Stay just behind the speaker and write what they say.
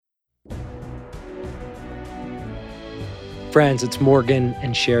Friends, it's Morgan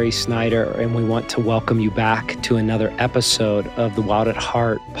and Cherie Snyder, and we want to welcome you back to another episode of the Wild at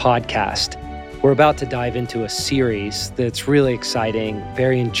Heart podcast. We're about to dive into a series that's really exciting,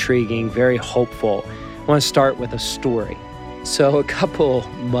 very intriguing, very hopeful. I want to start with a story. So a couple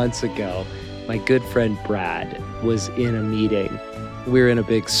months ago, my good friend Brad was in a meeting. We were in a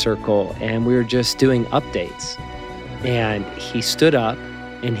big circle, and we were just doing updates. And he stood up,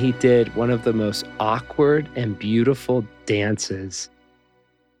 and he did one of the most awkward and beautiful dances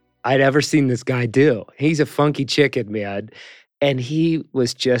I'd ever seen this guy do. He's a funky chicken, man. And he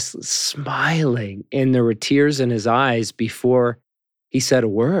was just smiling, and there were tears in his eyes before he said a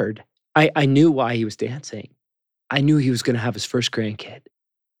word. I knew why he was dancing. I knew he was going to have his first grandkid.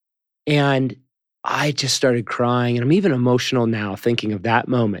 And I just started crying, and I'm even emotional now thinking of that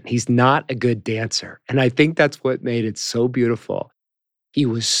moment. He's not a good dancer, and I think that's what made it so beautiful. He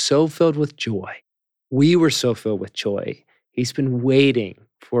was so filled with joy. We were so filled with joy. He's been waiting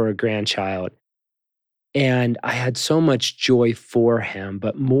for a grandchild. And I had so much joy for him.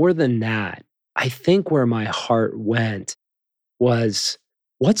 But more than that, I think where my heart went was,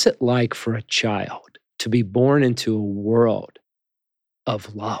 what's it like for a child to be born into a world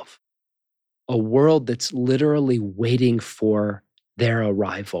of love? A world that's literally waiting for their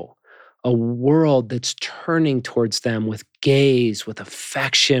arrival. A world that's turning towards them with gaze, with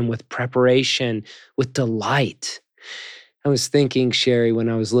affection, with preparation, with delight. I was thinking, Cherie, when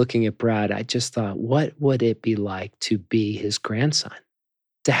I was looking at Brad, I just thought, what would it be like to be his grandson?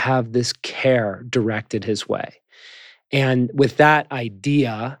 To have this care directed his way. And with that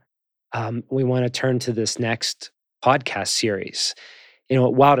idea, we want to turn to this next podcast series. You know,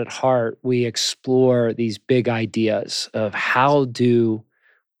 at Wild at Heart, we explore these big ideas of how do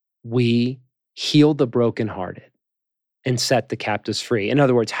we heal the brokenhearted and set the captives free. In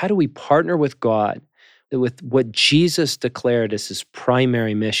other words, how do we partner with God with what Jesus declared as his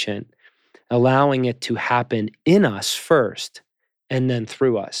primary mission, allowing it to happen in us first and then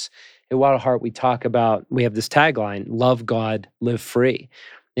through us? At Wild at Heart, we have this tagline, love God, live free.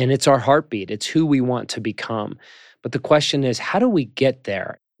 And it's our heartbeat. It's who we want to become. But the question is, how do we get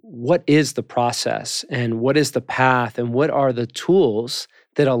there? What is the process, and what is the path, and what are the tools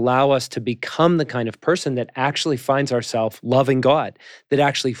that allow us to become the kind of person that actually finds ourselves loving God, that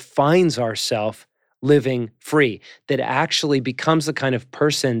actually finds ourselves living free, that actually becomes the kind of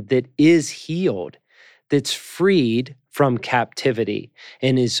person that is healed, that's freed from captivity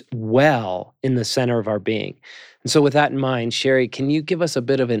and is well in the center of our being. And so with that in mind, Cherie, can you give us a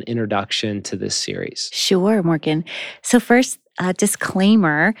bit of an introduction to this series? Sure, Morgan. So first, a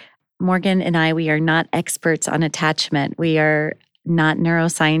disclaimer, Morgan and I, we are not experts on attachment. We are not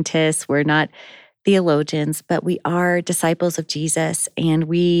neuroscientists. We're not theologians, but we are disciples of Jesus. And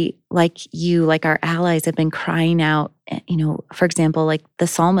we, like you, like our allies, have been crying out, for example, like the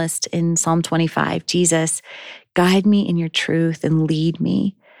psalmist in Psalm 25, Jesus, guide me in your truth and lead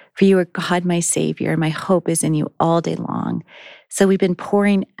me. For you are God, my Savior, and my hope is in you all day long. So we've been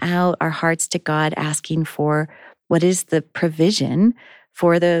pouring out our hearts to God, asking for what is the provision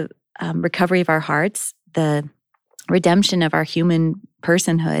for the recovery of our hearts, the redemption of our human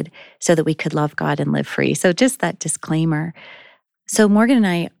personhood, so that we could love God and live free. So just that disclaimer. So Morgan and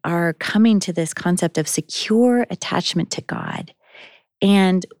I are coming to this concept of secure attachment to God.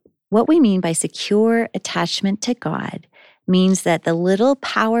 And what we mean by secure attachment to God means that the little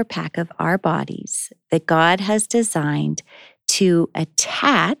power pack of our bodies that God has designed to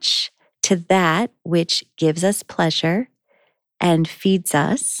attach to that which gives us pleasure and feeds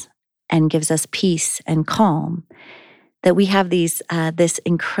us and gives us peace and calm, that we have this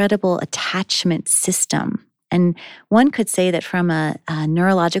incredible attachment system. And one could say that from a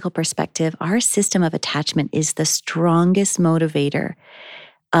neurological perspective, our system of attachment is the strongest motivator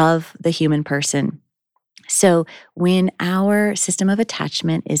of the human person. So when our system of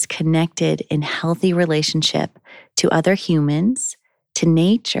attachment is connected in healthy relationship to other humans, to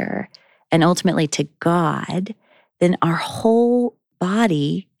nature, and ultimately to God, then our whole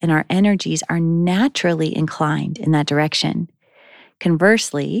body and our energies are naturally inclined in that direction.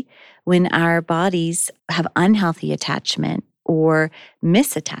 Conversely, when our bodies have unhealthy attachment or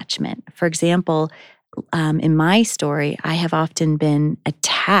misattachment, for example, in my story, I have often been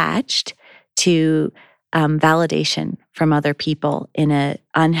attached to validation from other people in an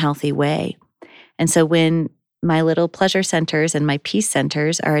unhealthy way. And so when my little pleasure centers and my peace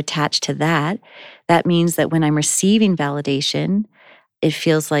centers are attached to that, that means that when I'm receiving validation, it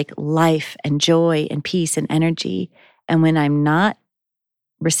feels like life and joy and peace and energy. And when I'm not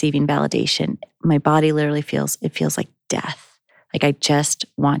receiving validation, my body literally feels like death. Like I just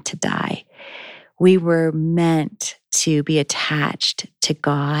want to die. We were meant to be attached to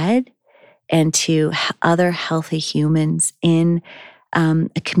God and to other healthy humans in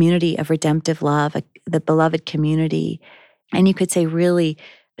a community of redemptive love, the beloved community. And you could say, really,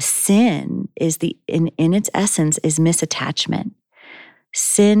 sin is in its essence is misattachment.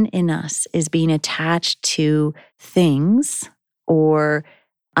 Sin in us is being attached to things or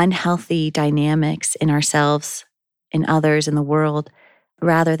unhealthy dynamics in ourselves, in others, in the world,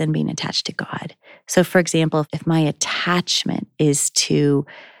 rather than being attached to God. So, for example, if my attachment is to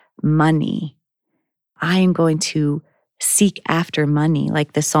money, I am going to seek after money,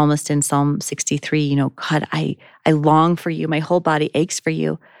 like the psalmist in Psalm 63, God, I long for you. My whole body aches for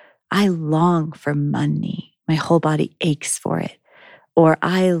you. I long for money. My whole body aches for it. Or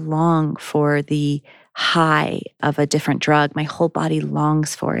I long for the high of a different drug. My whole body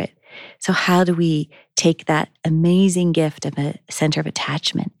longs for it. So how do we take that amazing gift of a center of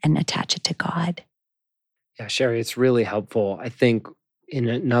attachment and attach it to God? Yeah, Cherie, it's really helpful. I think in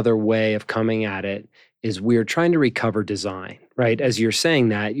another way of coming at it is we're trying to recover design, right? As you're saying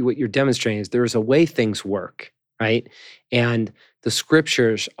that, what you're demonstrating is there's a way things work, right? And the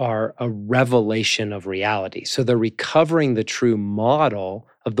scriptures are a revelation of reality. So they're recovering the true model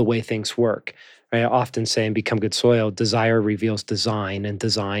of the way things work. Right? I often say in Become Good Soil, desire reveals design and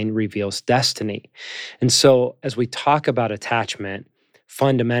design reveals destiny. And so as we talk about attachment,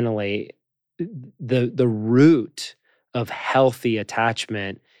 fundamentally, the root of healthy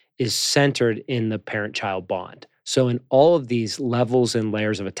attachment is centered in the parent-child bond. So in all of these levels and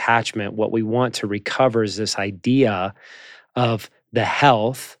layers of attachment, what we want to recover is this idea of the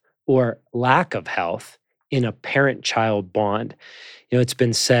health or lack of health in a parent-child bond. It's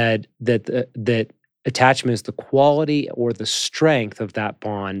been said that that attachment is the quality or the strength of that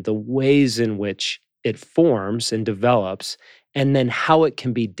bond, the ways in which it forms and develops, and then how it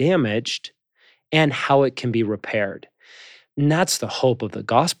can be damaged and how it can be repaired. And that's the hope of the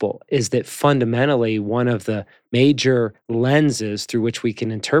gospel, is that fundamentally one of the major lenses through which we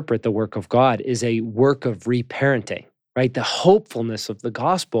can interpret the work of God is a work of reparenting, right? The hopefulness of the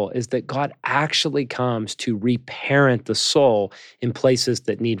gospel is that God actually comes to reparent the soul in places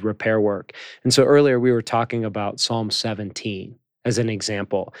that need repair work. And so earlier we were talking about Psalm 17 as an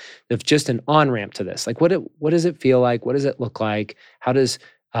example of just an on-ramp to this. Like what does it feel like? What does it look like? How does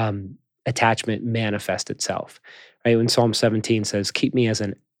attachment manifest itself, right? When Psalm 17 says, keep me as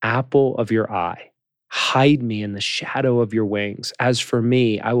an apple of your eye, hide me in the shadow of your wings. As for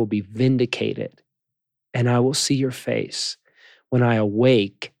me, I will be vindicated and I will see your face. When I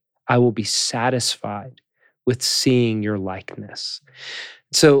awake, I will be satisfied with seeing your likeness.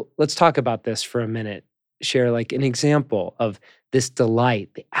 So let's talk about this for a minute. Share like an example of this delight,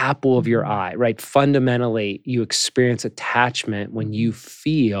 the apple of your eye, right? Fundamentally, you experience attachment when you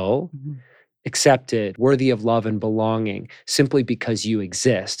feel accepted, worthy of love and belonging, simply because you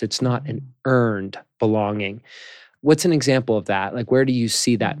exist. It's not an earned belonging. What's an example of that? Like, where do you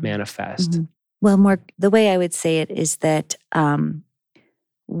see that manifest? Well, the way I would say it is that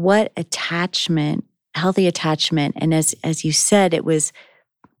what attachment, healthy attachment, and as you said, it was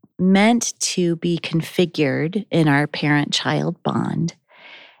meant to be configured in our parent-child bond.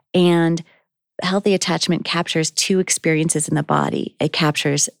 And healthy attachment captures two experiences in the body. It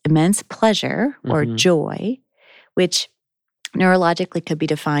captures immense pleasure or joy, which neurologically could be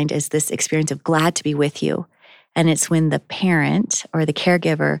defined as this experience of glad to be with you. And it's when the parent or the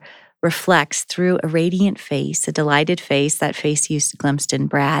caregiver reflects through a radiant face, a delighted face, that face you glimpsed in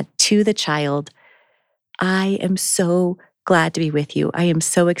Brad, to the child, I am so glad to be with you. I am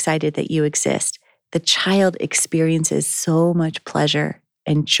so excited that you exist. The child experiences so much pleasure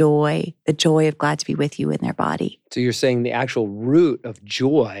and joy, the joy of glad to be with you in their body. So you're saying the actual root of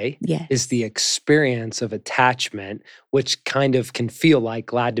joy is the experience of attachment, which kind of can feel like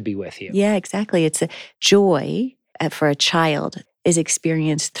glad to be with you. Yeah, exactly. It's a joy for a child is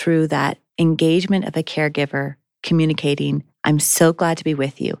experienced through that engagement of a caregiver communicating, I'm so glad to be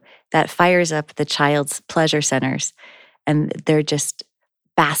with you. That fires up the child's pleasure centers, and they're just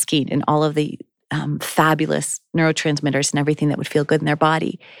basking in all of the fabulous neurotransmitters and everything that would feel good in their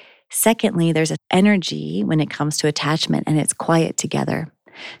body. Secondly, there's an energy when it comes to attachment, and it's quiet together.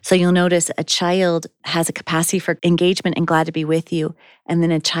 So you'll notice a child has a capacity for engagement and glad to be with you, and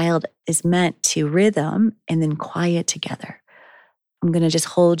then a child is meant to rhythm and then quiet together. I'm going to just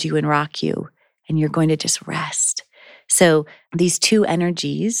hold you and rock you, and you're going to just rest. So these two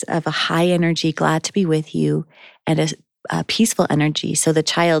energies of a high energy, glad to be with you, and a peaceful energy. So the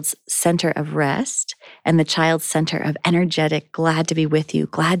child's center of rest and the child's center of energetic, glad to be with you,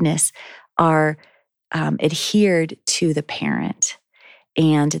 gladness, are adhered to the parent.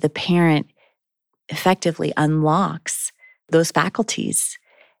 And the parent effectively unlocks those faculties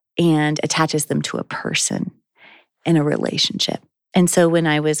and attaches them to a person in a relationship. And so what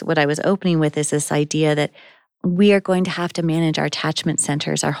I was opening with is this idea that we are going to have to manage our attachment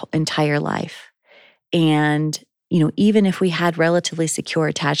centers our entire life. And, even if we had relatively secure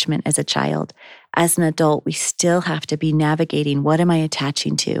attachment as a child, as an adult, we still have to be navigating, what am I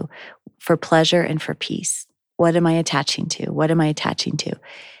attaching to for pleasure and for peace? What am I attaching to? What am I attaching to?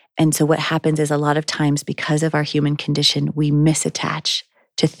 And so what happens is a lot of times, because of our human condition, we misattach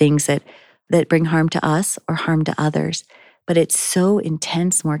to things that bring harm to us or harm to others. But it's so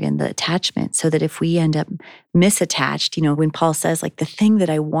intense, Morgan, the attachment, so that if we end up misattached, when Paul says, like, the thing that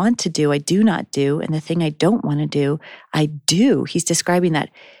I want to do, I do not do, and the thing I don't want to do, I do. He's describing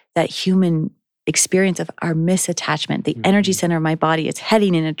that human experience of our misattachment. The energy center of my body is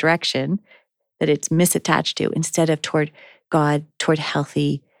heading in a direction that it's misattached to instead of toward God, toward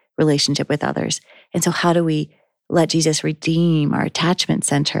healthy relationship with others. And so how do we let Jesus redeem our attachment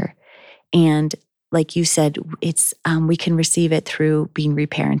center? And like you said, it's we can receive it through being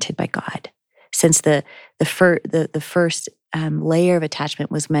reparented by God. Since the first layer of attachment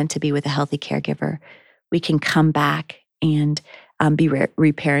was meant to be with a healthy caregiver, we can come back and be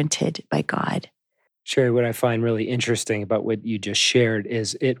reparented by God. Cherie, what I find really interesting about what you just shared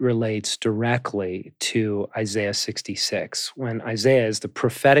is it relates directly to Isaiah 66, when Isaiah is the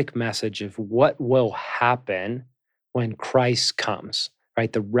prophetic message of what will happen when Christ comes,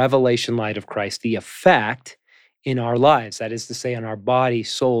 right? The revelation light of Christ, the effect in our lives, that is to say, in our body,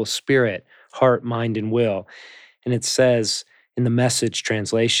 soul, spirit, heart, mind, and will. And it says in the Message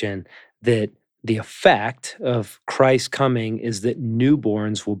translation that the effect of Christ coming is that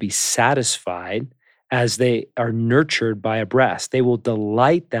newborns will be satisfied as they are nurtured by a breast. They will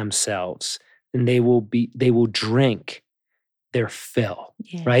delight themselves and they will drink their fill,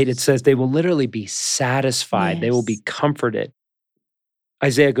 right? It says they will literally be satisfied. They will be comforted.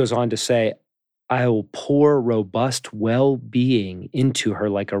 Isaiah goes on to say, I will pour robust well-being into her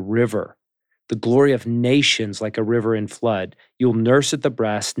like a river, the glory of nations like a river in flood. You'll nurse at the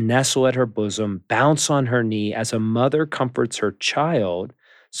breast, nestle at her bosom, bounce on her knee as a mother comforts her child.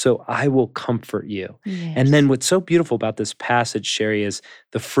 So I will comfort you. Yes. And then what's so beautiful about this passage, Cherie, is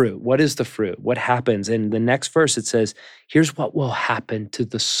the fruit. What is the fruit? What happens? In the next verse, it says, here's what will happen to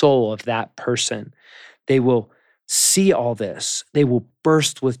the soul of that person. They will see all this. They will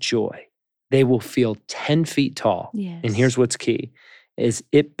burst with joy. They will feel 10 feet tall. Yes. And here's what's key, is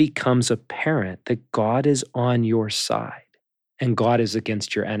it becomes apparent that God is on your side and God is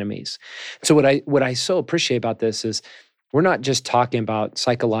against your enemies. So what I so appreciate about this is we're not just talking about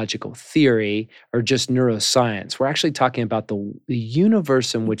psychological theory or just neuroscience. We're actually talking about the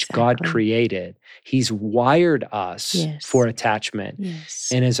universe in which God created. He's wired us for attachment. Yes.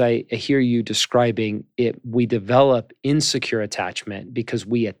 And as I hear you describing it, we develop insecure attachment because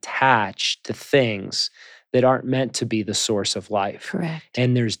we attach to things that aren't meant to be the source of life. Correct.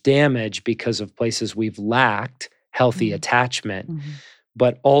 And there's damage because of places we've lacked healthy attachment. Mm-hmm.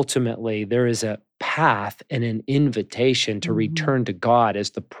 But ultimately, there is a path and an invitation to return to God as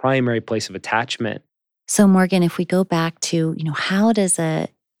the primary place of attachment. So Morgan, if we go back to, how does a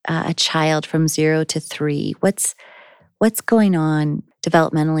child from 0 to 3, what's going on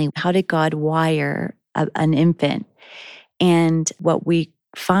developmentally? How did God wire an infant? And what we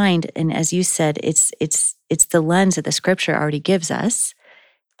find, and as you said, it's the lens that the scripture already gives us.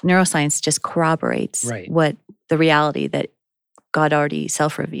 Neuroscience just corroborates what the reality that God already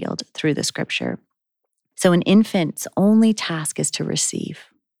self-revealed through the scripture. So an infant's only task is to receive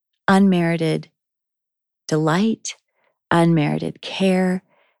unmerited delight, unmerited care.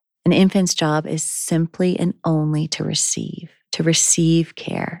 An infant's job is simply and only to receive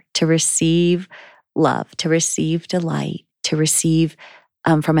care, to receive love, to receive delight, to receive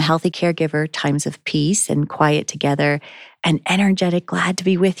from a healthy caregiver times of peace and quiet together and energetic, glad to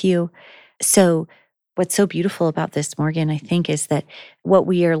be with you. So what's so beautiful about this, Morgan, I think, is that what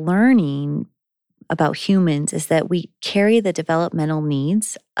we are learning about humans is that we carry the developmental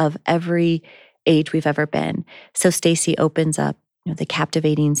needs of every age we've ever been. So Stacy opens up the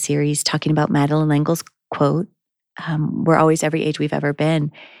captivating series talking about Madeleine L'Engle's quote, we're always every age we've ever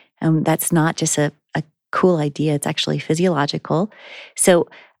been. That's not just a cool idea, it's actually physiological. So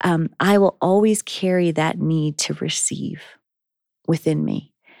I will always carry that need to receive within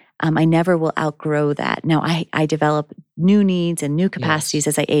me. I never will outgrow that. Now, I develop new needs and new capacities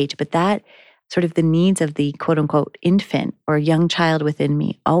as I age, but that sort of the needs of the quote-unquote infant or young child within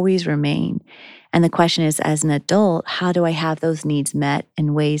me always remain. And the question is, as an adult, how do I have those needs met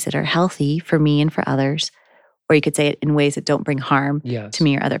in ways that are healthy for me and for others, or you could say it in ways that don't bring harm Yes. to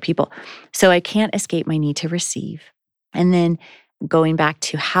me or other people. So I can't escape my need to receive. And then going back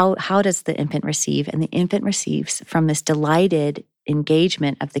to how does the infant receive? And the infant receives from this delighted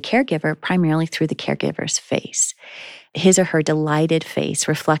engagement of the caregiver, primarily through the caregiver's face, his or her delighted face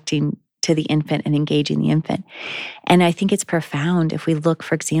reflecting to the infant and engaging the infant. And I think it's profound if we look,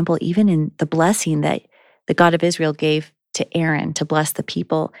 for example, even in the blessing that the God of Israel gave to Aaron to bless the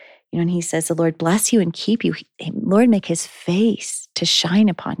people. And he says, the Lord bless you and keep you. Lord, make his face to shine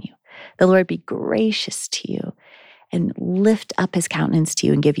upon you. The Lord be gracious to you and lift up his countenance to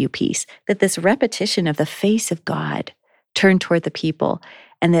you and give you peace. That this repetition of the face of God turned toward the people,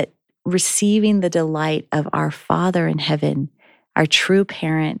 and that receiving the delight of our Father in heaven, our true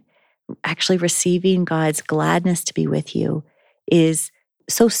parent, actually receiving God's gladness to be with you is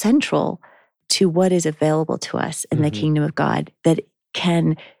so central to what is available to us in the kingdom of God, that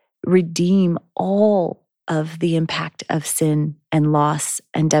can redeem all of the impact of sin and loss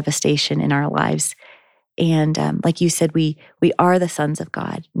and devastation in our lives. And like you said, we are the sons of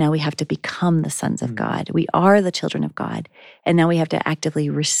God. Now we have to become the sons of God. We are the children of God. And now we have to actively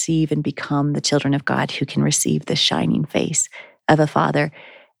receive and become the children of God who can receive the shining face of a Father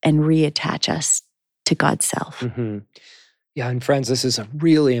and reattach us to God's self. Yeah, and friends, this is a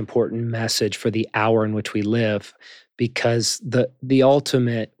really important message for the hour in which we live, because the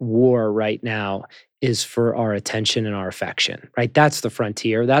ultimate war right now is for our attention and our affection, right? That's the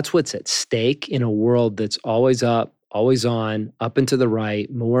frontier. That's what's at stake in a world that's always up, always on, up and to the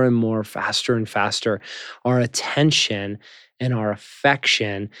right, more and more, faster and faster. Our attention and our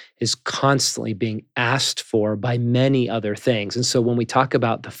affection is constantly being asked for by many other things. And so when we talk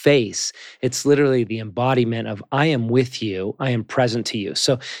about the face, it's literally the embodiment of I am with you, I am present to you.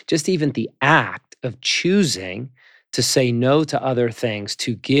 So just even the act of choosing to say no to other things,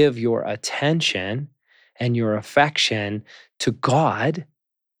 to give your attention and your affection to God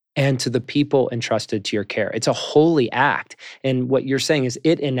and to the people entrusted to your care. It's a holy act. And what you're saying is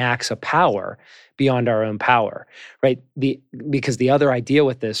it enacts a power beyond our own power, right? Because the other idea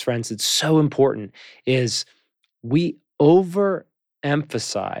with this, friends, it's so important, is we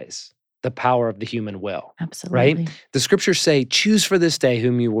overemphasize the power of the human will. Absolutely. Right? The scriptures say, choose for this day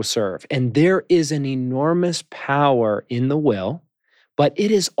whom you will serve. And there is an enormous power in the will, but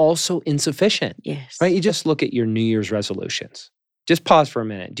it is also insufficient. Yes. Right? You just look at your New Year's resolutions. Just pause for a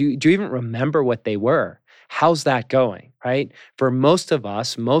minute. Do you even remember what they were? How's that going, right? For most of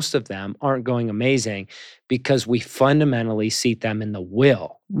us, most of them aren't going amazing because we fundamentally seat them in the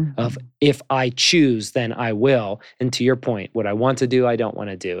will of if I choose, then I will. And to your point, what I want to do, I don't want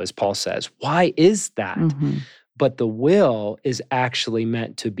to do, as Paul says. Why is that? But the will is actually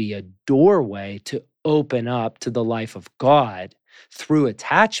meant to be a doorway to open up to the life of God through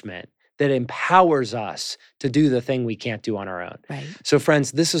attachment that empowers us to do the thing we can't do on our own. Right. So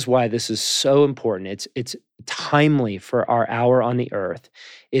friends, this is why this is so important. It's timely for our hour on the earth.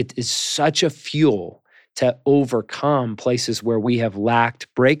 It is such a fuel to overcome places where we have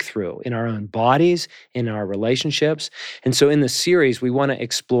lacked breakthrough in our own bodies, in our relationships. And so in the series, we want to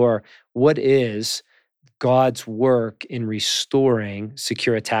explore what is God's work in restoring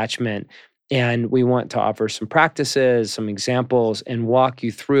secure attachment. And we want to offer some practices, some examples, and walk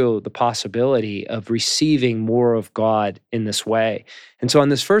you through the possibility of receiving more of God in this way. And so on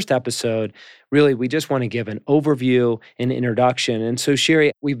this first episode, really, we just want to give an overview, an introduction. And so,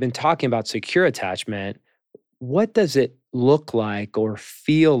 Cherie, we've been talking about secure attachment. What does it look like or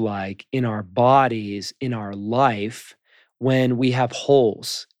feel like in our bodies, in our life, when we have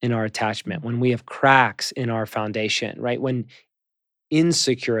holes in our attachment, when we have cracks in our foundation, right? When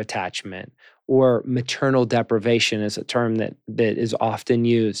insecure attachment or maternal deprivation is a term that is often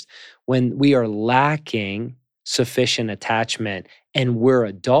used, when we are lacking sufficient attachment and we're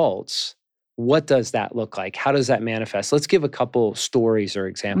adults, what does that look like? How does that manifest? Let's give a couple stories or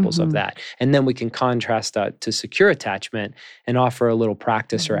examples of that. And then we can contrast that to secure attachment and offer a little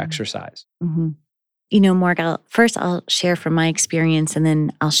practice or exercise. Morg, I'll share from my experience, and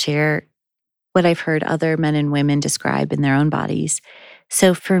then I'll share what I've heard other men and women describe in their own bodies.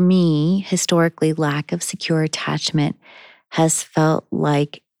 So for me, historically, lack of secure attachment has felt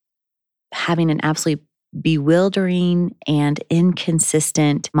like having an absolutely bewildering and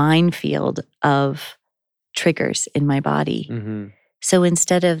inconsistent minefield of triggers in my body. So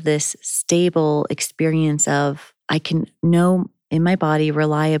instead of this stable experience of, I can know in my body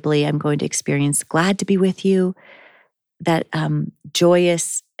reliably, I'm going to experience glad to be with you, that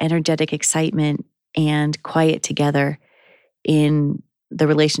joyous, energetic excitement and quiet together in the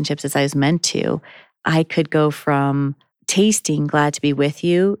relationships as I was meant to, I could go from tasting glad to be with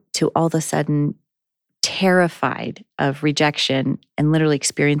you to all of a sudden terrified of rejection and literally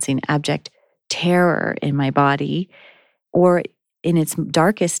experiencing abject terror in my body, or in its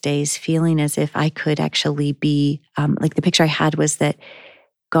darkest days, feeling as if I could actually be like the picture I had was that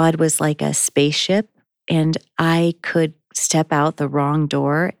God was like a spaceship and I could step out the wrong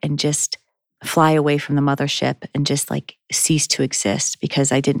door and just fly away from the mothership and just like cease to exist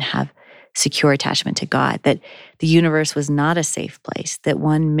because I didn't have secure attachment to God, that the universe was not a safe place, that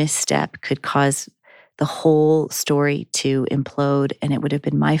one misstep could cause the whole story to implode and it would have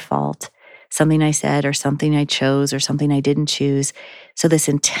been my fault, something I said or something I chose or something I didn't choose. So this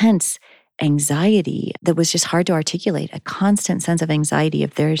intense anxiety that was just hard to articulate, a constant sense of anxiety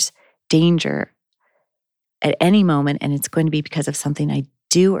if there's danger at any moment and it's going to be because of something I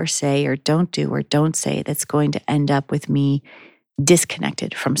do or say or don't say that's going to end up with me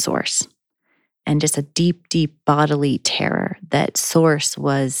disconnected from source. And just a deep, deep bodily terror that source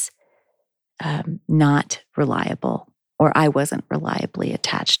was not reliable or I wasn't reliably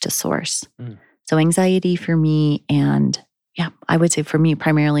attached to source. So anxiety for me, and yeah, I would say for me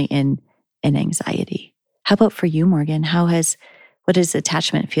primarily in anxiety. How about for you, Morgan? What does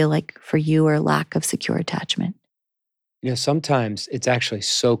attachment feel like for you, or lack of secure attachment? Sometimes it's actually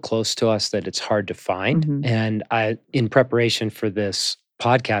so close to us that it's hard to find. Mm-hmm. And in preparation for this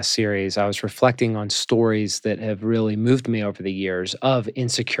podcast series, I was reflecting on stories that have really moved me over the years of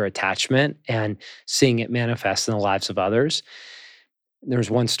insecure attachment and seeing it manifest in the lives of others. There's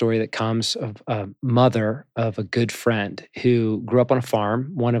one story that comes of a mother of a good friend who grew up on a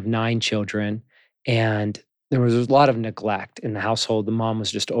farm, one of 9 children, and there was a lot of neglect in the household. The mom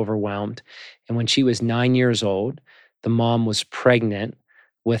was just overwhelmed. And when she was 9 years old, the mom was pregnant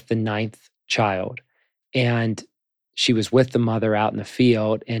with the 9th child. And she was with the mother out in the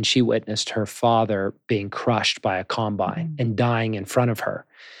field, and she witnessed her father being crushed by a combine and dying in front of her.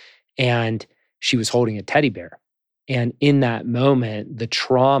 And she was holding a teddy bear. And in that moment, the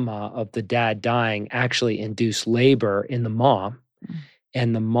trauma of the dad dying actually induced labor in the mom.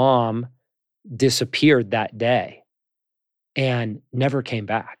 And the mom disappeared that day and never came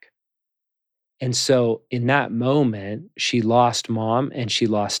back. And so in that moment, she lost mom and she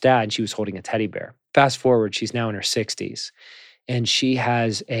lost dad, and she was holding a teddy bear. Fast forward, she's now in her 60s, and she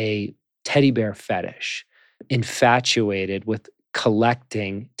has a teddy bear fetish, infatuated with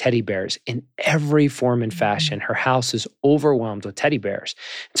collecting teddy bears in every form and fashion. Her house is overwhelmed with teddy bears.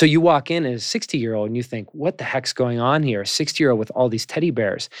 So you walk in as a 60-year-old and you think, what the heck's going on here? A 60-year-old with all these teddy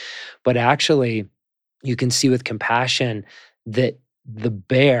bears. But actually, you can see with compassion that the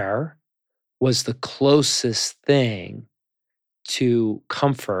bear was the closest thing to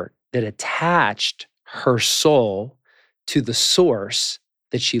comfort that attached her soul to the source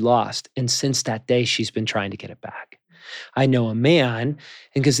that she lost. And since that day, she's been trying to get it back. I know a man,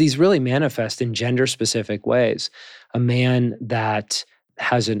 and because these really manifest in gender-specific ways, a man that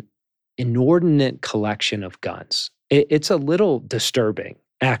has an inordinate collection of guns. It's a little disturbing,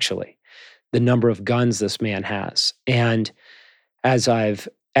 actually, the number of guns this man has. And as I've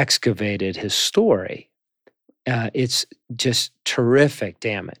excavated his story, it's just terrific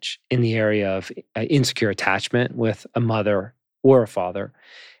damage in the area of insecure attachment with a mother or a father.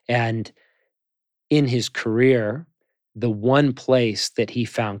 And in his career, the one place that he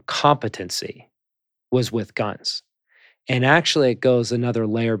found competency was with guns. And actually, it goes another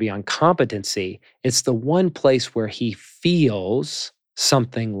layer beyond competency. It's the one place where he feels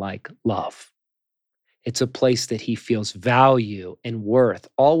something like love. It's a place that he feels value and worth,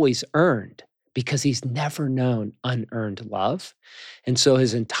 always earned, because he's never known unearned love. And so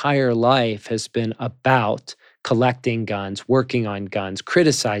his entire life has been about collecting guns, working on guns,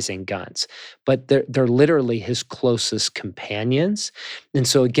 criticizing guns, but they're literally his closest companions. And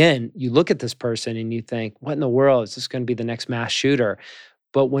so again, you look at this person and you think, what in the world? Is this going to be the next mass shooter?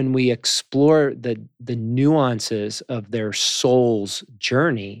 But when we explore the nuances of their soul's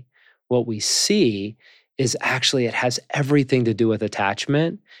journey, what we see is actually it has everything to do with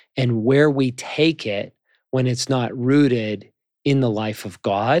attachment and where we take it when it's not rooted in the life of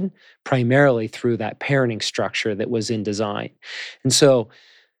God, primarily through that parenting structure that was in design. And so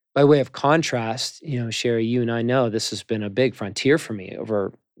by way of contrast, Cherie, you and I know this has been a big frontier for me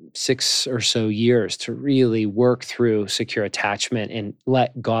over 6 or so years to really work through secure attachment and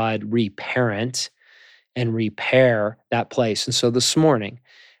let God reparent and repair that place. And so this morning,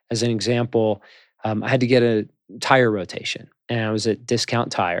 as an example, I had to get a tire rotation, and I was at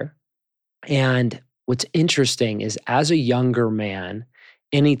Discount Tire. And what's interesting is, as a younger man,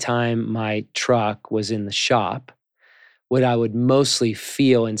 anytime my truck was in the shop, what I would mostly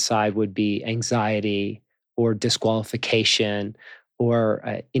feel inside would be anxiety or disqualification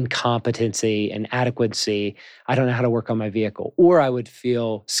or incompetency and adequacy. I don't know how to work on my vehicle. Or I would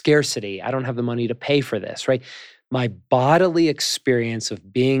feel scarcity. I don't have the money to pay for this, right? My bodily experience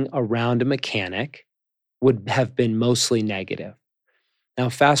of being around a mechanic would have been mostly negative. Now,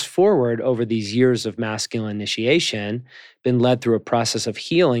 fast forward over these years of masculine initiation, been led through a process of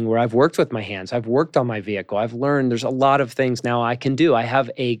healing where I've worked with my hands, I've worked on my vehicle, I've learned there's a lot of things now I can do. I have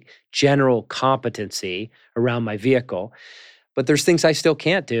a general competency around my vehicle, but there's things I still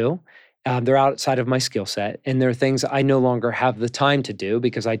can't do. They're outside of my skill set, and there are things I no longer have the time to do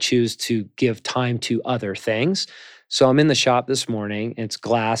because I choose to give time to other things. So I'm in the shop this morning, and it's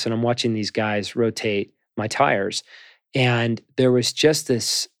glass, and I'm watching these guys rotate my tires. And there was just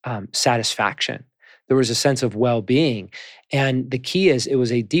this satisfaction. There was a sense of well-being. And the key is it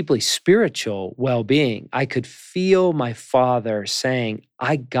was a deeply spiritual well-being. I could feel my Father saying,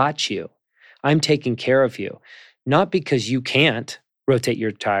 I got you. I'm taking care of you. Not because you can't rotate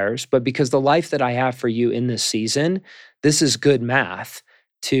your tires, but because the life that I have for you in this season, this is good math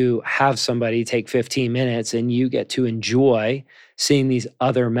to have somebody take 15 minutes and you get to enjoy seeing these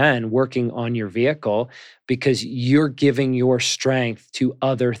other men working on your vehicle because you're giving your strength to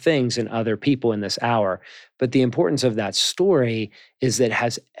other things and other people in this hour. But the importance of that story is that it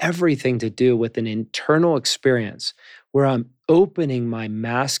has everything to do with an internal experience where I'm opening my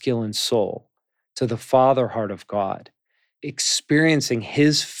masculine soul to the Father heart of God, experiencing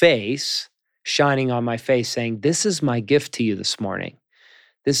his face shining on my face, saying, this is my gift to you this morning.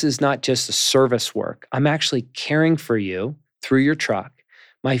 This is not just a service work. I'm actually caring for you through your truck.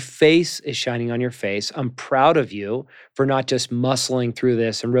 My face is shining on your face. I'm proud of you for not just muscling through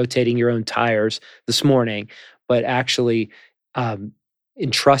this and rotating your own tires this morning, but actually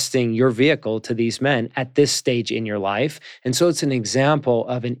entrusting your vehicle to these men at this stage in your life. And so it's an example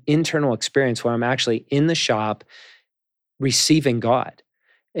of an internal experience where I'm actually in the shop receiving God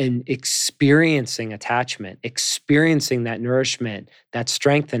and experiencing attachment, experiencing that nourishment, that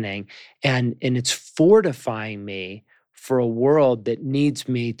strengthening, and it's fortifying me for a world that needs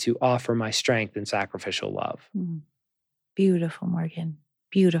me to offer my strength and sacrificial love. Beautiful, Morgan.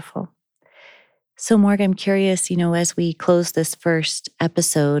 Beautiful. So, Morgan, I'm curious, as we close this first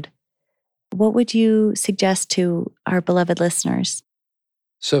episode, what would you suggest to our beloved listeners?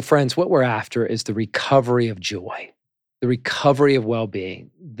 So, friends, what we're after is the recovery of joy, the recovery of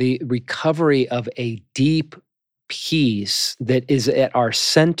well-being, the recovery of a deep peace that is at our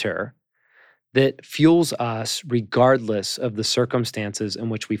center that fuels us regardless of the circumstances in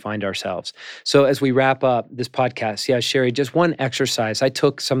which we find ourselves. So as we wrap up this podcast, Cherie, just one exercise. I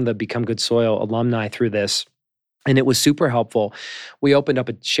took some of the Become Good Soil alumni through this, and it was super helpful. We opened up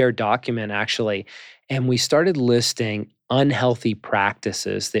a shared document, actually, and we started listing unhealthy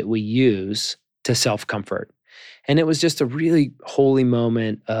practices that we use to self-comfort. And it was just a really holy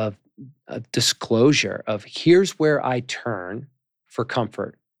moment of disclosure of here's where I turn for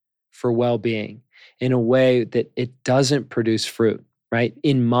comfort, for well-being, in a way that it doesn't produce fruit, right?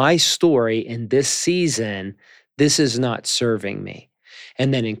 In my story, in this season, this is not serving me.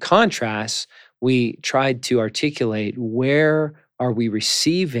 And then in contrast, we tried to articulate where are we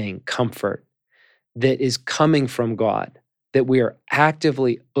receiving comfort that is coming from God, that we are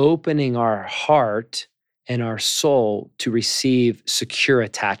actively opening our heart and our soul to receive secure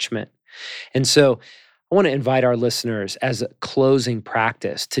attachment. And so I want to invite our listeners as a closing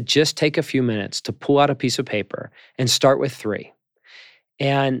practice to just take a few minutes to pull out a piece of paper and start with 3.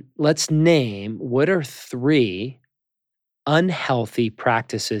 And let's name what are 3 unhealthy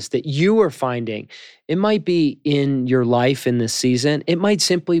practices that you are finding. It might be in your life in this season. It might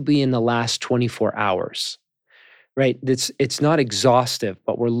simply be in the last 24 hours, right? It's not exhaustive,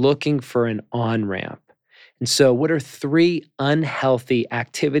 but we're looking for an on-ramp. And so what are 3 unhealthy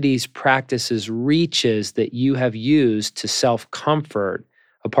activities, practices, reaches that you have used to self-comfort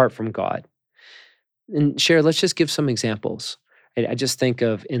apart from God? And Cherie, let's just give some examples. I just think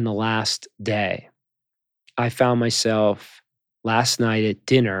of in the last day, I found myself last night at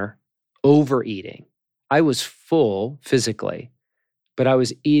dinner overeating. I was full physically, but I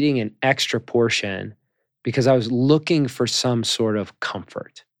was eating an extra portion because I was looking for some sort of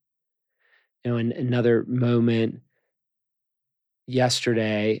comfort. In another moment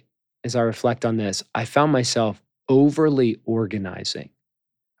yesterday, as I reflect on this, I found myself overly organizing.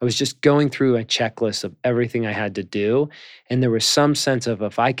 I was just going through a checklist of everything I had to do. And there was some sense of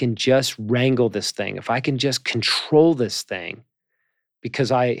if I can just wrangle this thing, if I can just control this thing,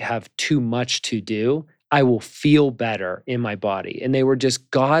 because I have too much to do, I will feel better in my body. And they were just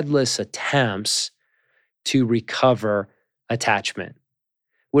godless attempts to recover attachment.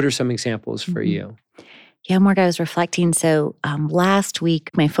 What are some examples for you? Yeah, Morgan, I was reflecting. So last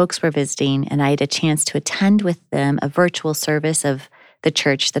week, my folks were visiting, and I had a chance to attend with them a virtual service of the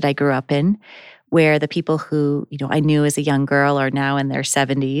church that I grew up in, where the people who, I knew as a young girl are now in their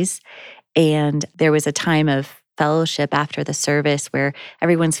 70s. And there was a time of fellowship after the service where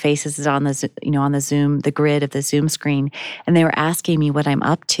everyone's faces is on on the Zoom, the grid of the Zoom screen. And they were asking me what I'm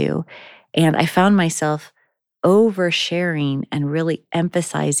up to. And I found myself oversharing and really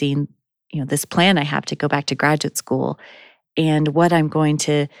emphasizing, this plan I have to go back to graduate school and what I'm going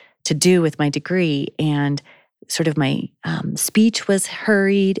to do with my degree. And sort of my speech was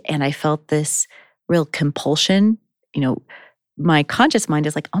hurried, and I felt this real compulsion. My conscious mind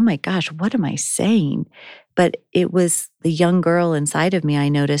is like, oh my gosh, what am I saying? But it was the young girl inside of me, I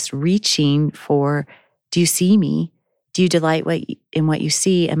noticed, reaching for, do you see me? Do you delight in what you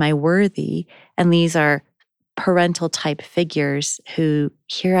see? Am I worthy? And these are parental type figures who,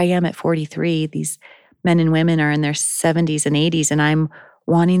 here I am at 43, these men and women are in their 70s and 80s, and I'm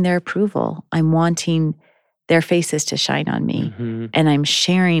wanting their approval. I'm wanting their faces to shine on me. Mm-hmm. And I'm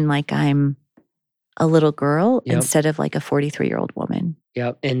sharing like I'm a little girl Yep. instead of like a 43-year-old woman.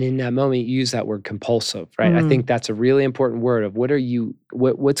 Yeah. And in that moment, you use that word compulsive, right? I think that's a really important word of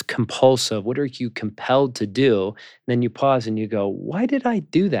what's compulsive? What are you compelled to do? And then you pause and you go, why did I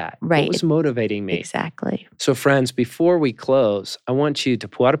do that? Right. What was motivating me? Exactly. So friends, before we close, I want you to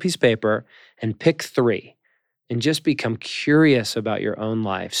pull out a piece of paper and pick 3 and just become curious about your own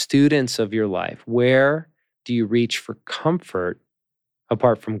life, students of your life. Where do you reach for comfort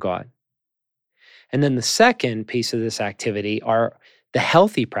apart from God? And then the second piece of this activity are the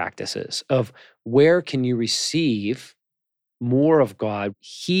healthy practices of where can you receive more of God.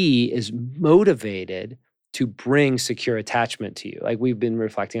 He is motivated to bring secure attachment to you. Like we've been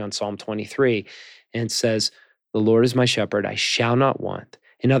reflecting on Psalm 23, and it says, the Lord is my shepherd, I shall not want.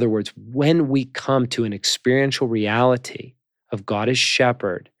 In other words, when we come to an experiential reality of God as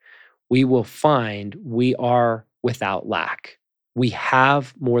shepherd, we will find we are without lack. We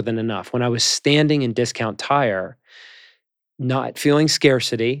have more than enough. When I was standing in Discount Tire, not feeling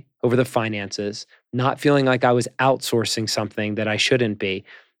scarcity over the finances, not feeling like I was outsourcing something that I shouldn't be,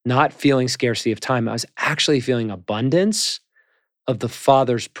 not feeling scarcity of time, I was actually feeling abundance of the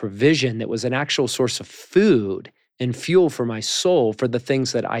Father's provision that was an actual source of food and fuel for my soul for the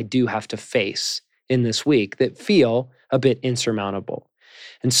things that I do have to face in this week that feel a bit insurmountable.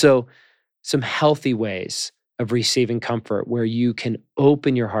 And so some healthy ways of receiving comfort where you can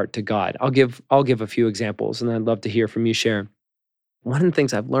open your heart to God. I'll give a few examples, and I'd love to hear from you, Cherie. One of the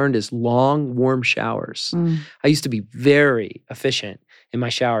things I've learned is long, warm showers. I used to be very efficient in my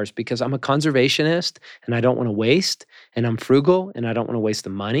showers because I'm a conservationist and I don't want to waste, and I'm frugal and I don't want to waste the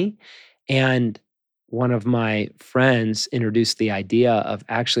money. And one of my friends introduced the idea of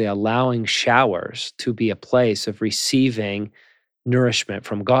actually allowing showers to be a place of receiving nourishment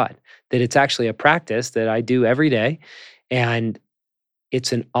from God, that it's actually a practice that I do every day. And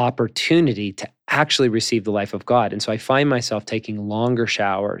it's an opportunity to actually receive the life of God. And so I find myself taking longer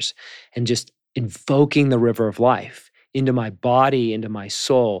showers and just invoking the river of life into my body, into my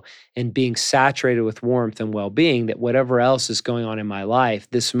soul, and being saturated with warmth and well-being, that whatever else is going on in my life,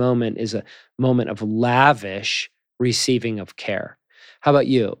 this moment is a moment of lavish receiving of care. How about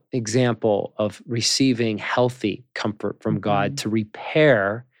you? Example of receiving healthy comfort from God to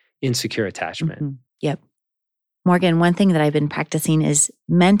repair insecure attachment. Yep. Morgan, one thing that I've been practicing is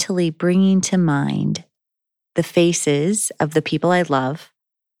mentally bringing to mind the faces of the people I love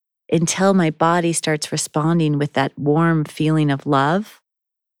until my body starts responding with that warm feeling of love,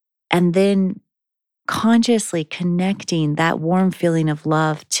 and then consciously connecting that warm feeling of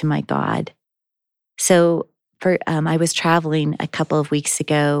love to my God. So I was traveling a couple of weeks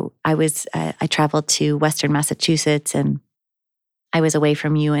ago. I traveled to Western Massachusetts, and I was away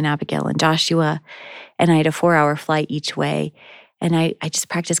from you and Abigail and Joshua, and I had a 4-hour flight each way. And I just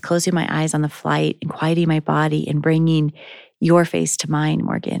practiced closing my eyes on the flight and quieting my body and bringing your face to mine,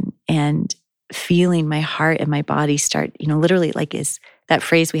 Morgan, and feeling my heart and my body start, literally like is that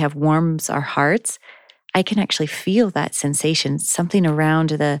phrase we have, warms our hearts. I can actually feel that sensation. Something around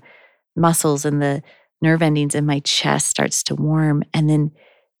the muscles and the nerve endings in my chest starts to warm, and then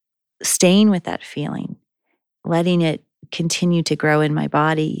staying with that feeling, letting it continue to grow in my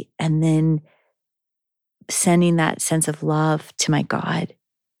body, and then sending that sense of love to my God,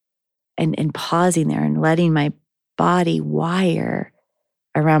 and pausing there and letting my body wire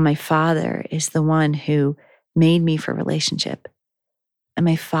around my Father is the one who made me for relationship. And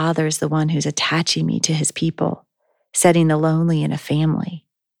my Father is the one who's attaching me to his people, setting the lonely in a family.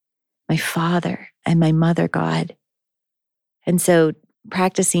 My Father and my Mother God. And so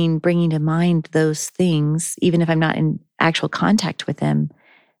practicing bringing to mind those things, even if I'm not in actual contact with them,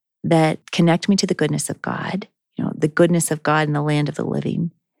 that connect me to the goodness of God, the goodness of God in the land of the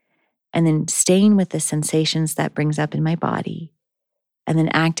living. And then staying with the sensations that brings up in my body, and then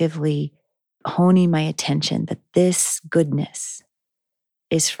actively honing my attention that this goodness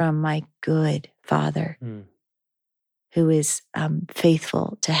is from my good Father who is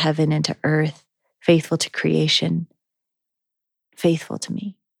faithful to heaven and to earth, faithful to creation, faithful to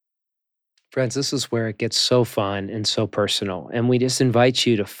me. Friends, this is where it gets so fun and so personal. And we just invite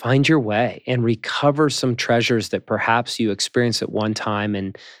you to find your way and recover some treasures that perhaps you experienced at one time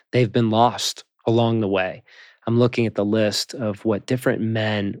and they've been lost along the way. I'm looking at the list of what different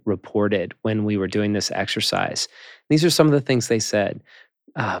men reported when we were doing this exercise. These are some of the things they said.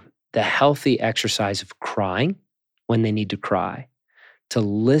 The healthy exercise of crying when they need to cry, to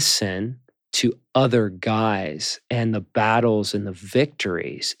listen to other guys and the battles and the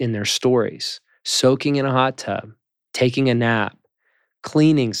victories in their stories, soaking in a hot tub, taking a nap,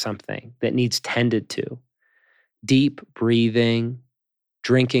 cleaning something that needs tended to, deep breathing,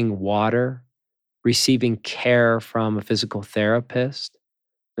 drinking water, receiving care from a physical therapist,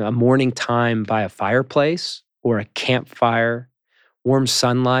 a morning time by a fireplace or a campfire, warm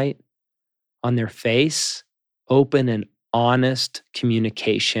sunlight on their face, open and honest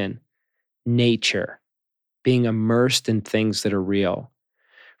communication, nature, being immersed in things that are real.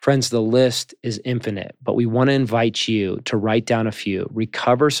 Friends, the list is infinite, but we want to invite you to write down a few,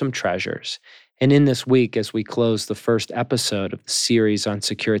 recover some treasures. And in this week, as we close the first episode of the series on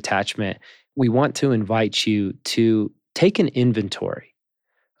secure attachment, we want to invite you to take an inventory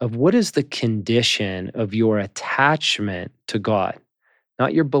of what is the condition of your attachment to God,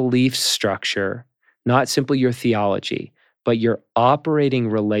 not your belief structure, not simply your theology, but your operating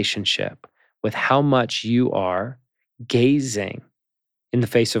relationship with how much you are gazing in the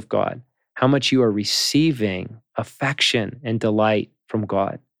face of God, how much you are receiving affection and delight from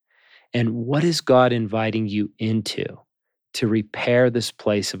God. And what is God inviting you into to repair this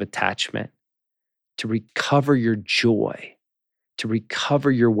place of attachment, to recover your joy, to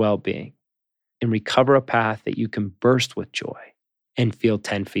recover your well-being, and recover a path that you can burst with joy and feel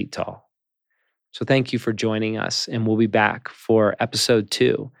 10 feet tall. So thank you for joining us, and we'll be back for episode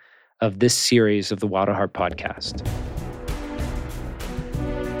 2 of this series of the Wild at Heart podcast.